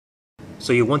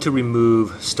So you want to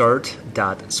remove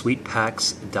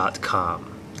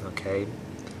start.sweetpacks.com. Okay,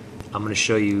 I'm going to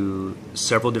show you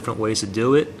several different ways to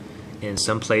do it. In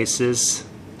some places,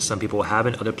 some people will have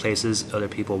it. Other places, other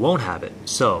people won't have it.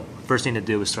 So first thing to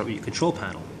do is start with your control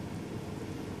panel.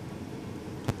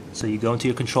 So you go into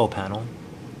your control panel,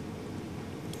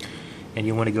 and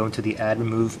you want to go into the Add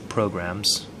Remove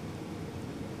Programs.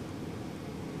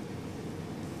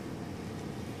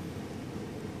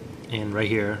 And right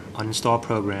here, Uninstall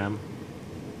Program.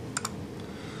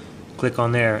 Click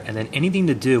on there, and then anything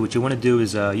to do, what you want to do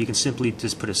is you can simply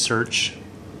just put a search.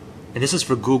 And this is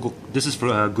for Google. This is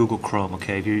for Google Chrome.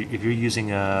 Okay, if you're using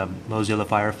Mozilla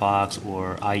Firefox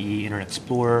or IE Internet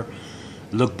Explorer,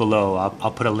 look below.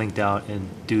 I'll put a link down and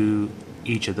do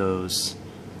each of those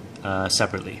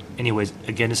separately. Anyways,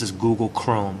 again, this is Google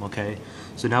Chrome. Okay,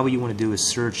 so now what you want to do is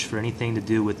search for anything to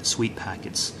do with sweet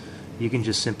packets. You can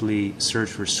just simply search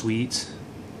for sweet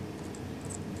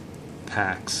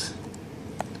packs.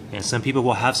 And some people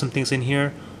will have some things in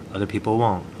here, other people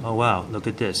won't. Oh wow, look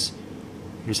at this.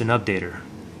 Here's an updater.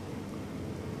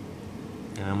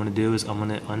 And what I'm going to do is I'm going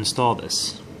to uninstall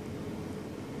this.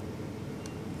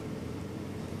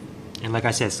 And like I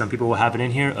said, some people will have it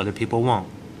in here, other people won't.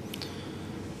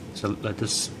 So let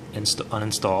this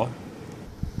uninstall.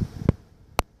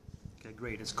 Okay,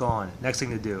 great, it's gone. Next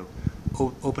thing to do,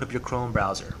 open up your Chrome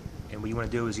browser. And what you want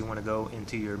to do is you want to go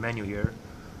into your menu here.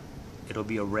 It'll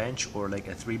be a wrench or like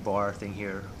a 3-bar thing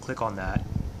here. Click on that.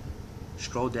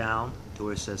 Scroll down to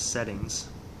where it says Settings.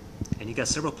 And you got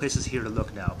several places here to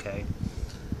look now, okay?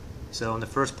 So in the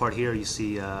first part here you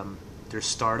see there's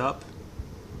Startup.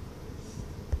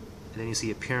 And then you see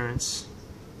Appearance.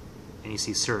 And you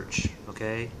see Search,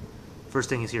 okay? First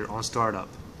thing is here on Startup.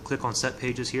 Click on Set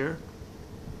Pages here.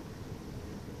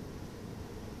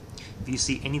 If you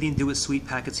see anything to do with sweet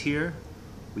packets here,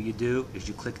 what you do is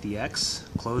you click the X,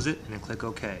 close it, and then click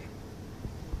OK.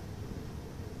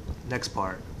 Next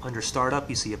part, under Startup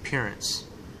you see Appearance.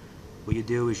 What you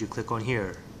do is you click on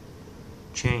here,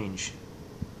 Change.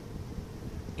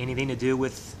 Anything to do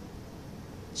with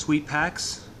sweet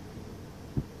packs,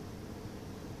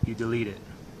 you delete it.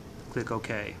 Click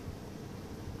OK.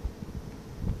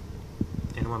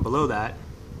 And one below that,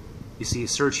 you see a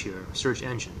search here, search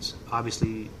engines.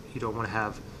 Obviously, you don't want to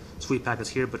have sweet packets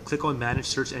here, but click on Manage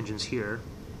Search Engines here.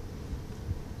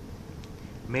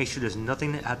 Make sure there's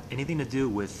anything to do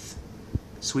with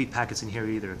sweet packets in here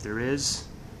either. If there is,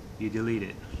 you delete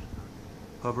it.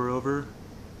 Hover over,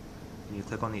 and you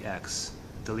click on the X.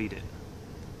 Delete it.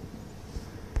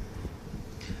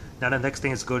 Now the next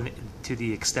thing is go to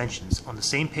the extensions. On the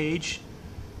same page,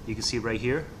 you can see right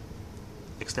here,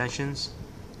 extensions.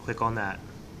 Click on that.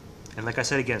 And like I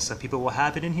said again, some people will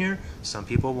have it in here, some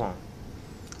people won't.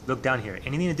 Look down here.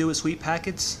 Anything to do with sweet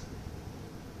packets,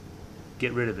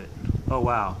 get rid of it. Oh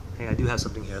wow, hey, I do have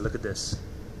something here. Look at this.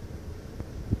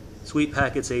 Sweet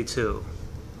packets A2.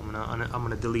 I'm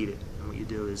gonna delete it. And what you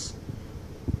do is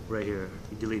right here,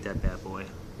 you delete that bad boy.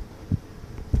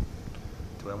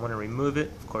 Do I want to remove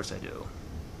it? Of course I do.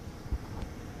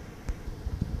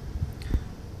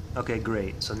 Okay,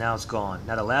 great. So now it's gone.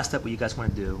 Now the last step, what you guys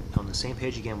want to do, on the same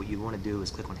page again, what you want to do is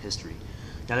click on History.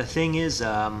 Now the thing is,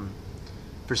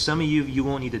 for some of you, you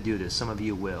won't need to do this. Some of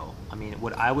you will. I mean,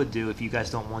 what I would do if you guys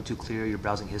don't want to clear your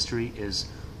browsing history is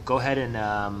go ahead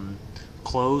and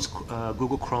close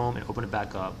Google Chrome and open it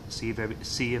back up. See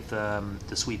if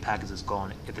the sweet package is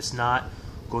gone. If it's not,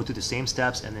 go through the same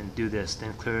steps and then do this.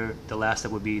 Then clear. The last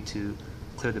step would be to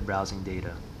clear the browsing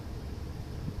data.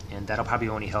 And that'll probably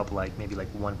only help maybe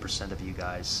 1% of you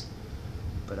guys.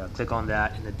 But click on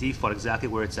that, and the default exactly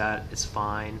where it's at, it's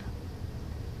fine.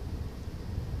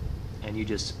 And you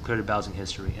just clear the browsing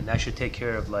history, and that should take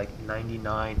care of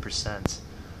 99%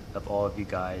 of all of you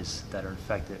guys that are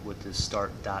infected with this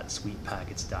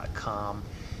start.sweetpackets.com.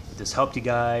 If this helped you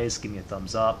guys, give me a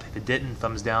thumbs up. If it didn't,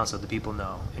 thumbs down so the people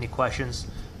know. Any questions,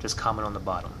 just comment on the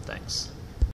bottom. Thanks.